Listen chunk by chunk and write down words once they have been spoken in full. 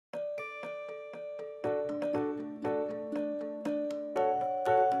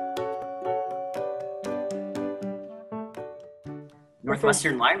This is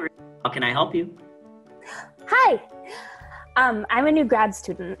Northwestern Library. How can I help you? Hi. I'm a new grad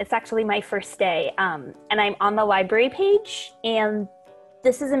student. It's actually my first day, and I'm on the library page. And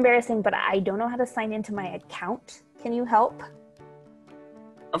this is embarrassing, but I don't know how to sign into my account. Can you help?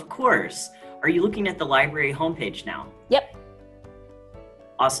 Of course. Are you looking at the library homepage now? Yep.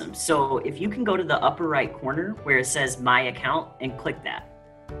 Awesome. So if you can go to the upper right corner where it says My Account and click that.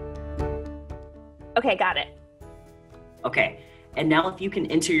 Okay, got it. Okay. And now if you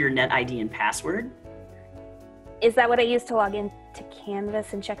can enter your net ID and password. Is that what I use to log into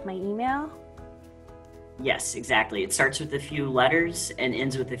Canvas and check my email? Yes, exactly. It starts with a few letters and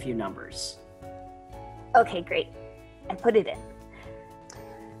ends with a few numbers. Okay, great. I put it in.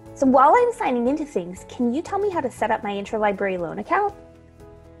 So while I'm signing into things, can you tell me how to set up my interlibrary loan account?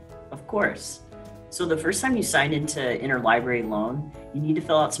 Of course. So the first time you sign into Interlibrary Loan, you need to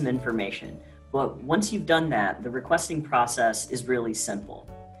fill out some information. But once you've done that, the requesting process is really simple.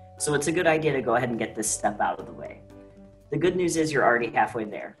 So it's a good idea to go ahead and get this step out of the way. The good news is you're already halfway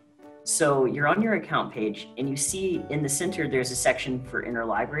there. So you're on your account page and you see in the center there's a section for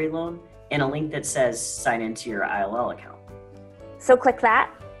Interlibrary Loan and a link that says sign into your ILL account. So click that.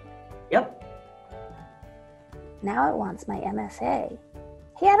 Yep. Now it wants my MFA.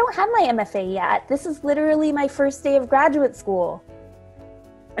 Hey, I don't have my MFA yet. This is literally my first day of graduate school.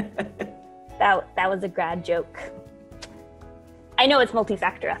 That was a grad joke. I know it's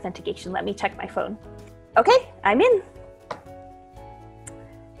multi-factor authentication. Let me check my phone. Okay, I'm in.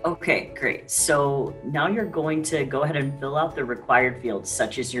 Okay, great. So now you're going to go ahead and fill out the required fields,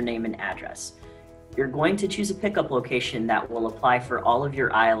 such as your name and address. You're going to choose a pickup location that will apply for all of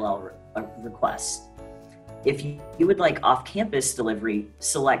your ILL requests. If you would like off-campus delivery,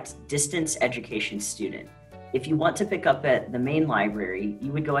 select Distance Education Student. If you want to pick up at the main library,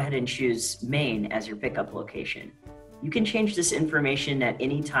 you would go ahead and choose Main as your pickup location. You can change this information at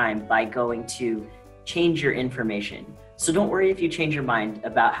any time by going to Change Your Information. So don't worry if you change your mind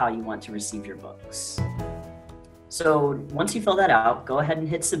about how you want to receive your books. So once you fill that out, go ahead and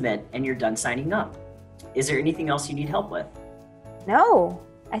hit Submit and you're done signing up. Is there anything else you need help with? No,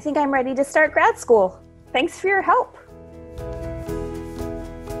 I think I'm ready to start grad school. Thanks for your help.